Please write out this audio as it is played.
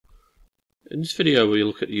In this video we'll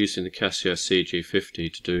look at using the Casio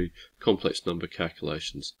CG50 to do complex number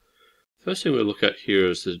calculations. First thing we'll look at here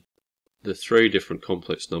is the three different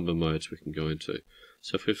complex number modes we can go into.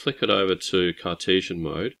 So if we flick it over to Cartesian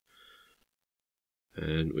mode,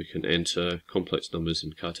 and we can enter complex numbers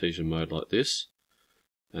in Cartesian mode like this,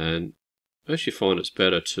 and I actually find it's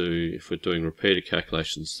better to, if we're doing repeated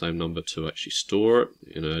calculations, the same number, to actually store it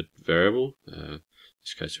in a variable. In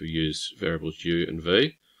this case we use variables u and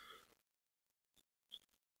v.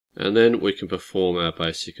 And then we can perform our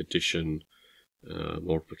basic addition,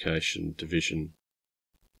 multiplication, division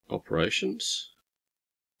operations.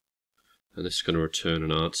 And this is going to return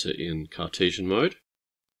an answer in Cartesian mode.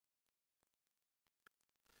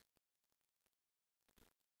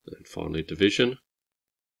 And finally division.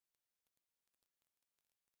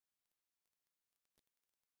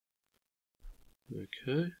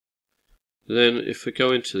 Okay. Then if we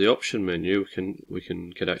go into the option menu, we can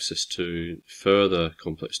get access to further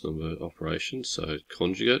complex number operations, so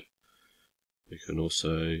conjugate. We can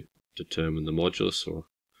also determine the modulus or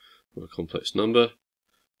a complex number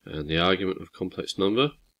and the argument of a complex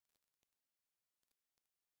number.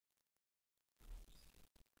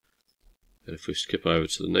 And if we skip over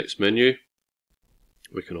to the next menu,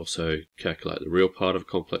 we can also calculate the real part of a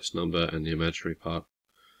complex number and the imaginary part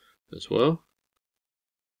as well.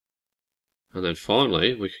 And then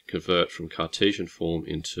finally, we can convert from Cartesian form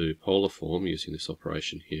into polar form using this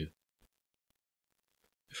operation here.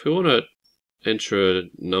 If we want to enter a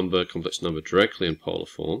number, complex number, directly in polar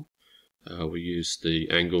form, we use the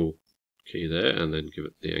angle key there and then give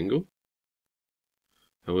it the angle.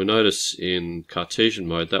 And we'll notice in Cartesian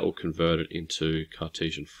mode that will convert it into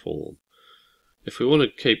Cartesian form. If we want to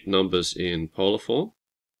keep numbers in polar form,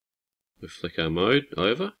 we flick our mode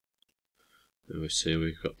over, and we see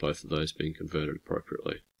we've got both of those being converted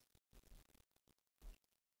appropriately.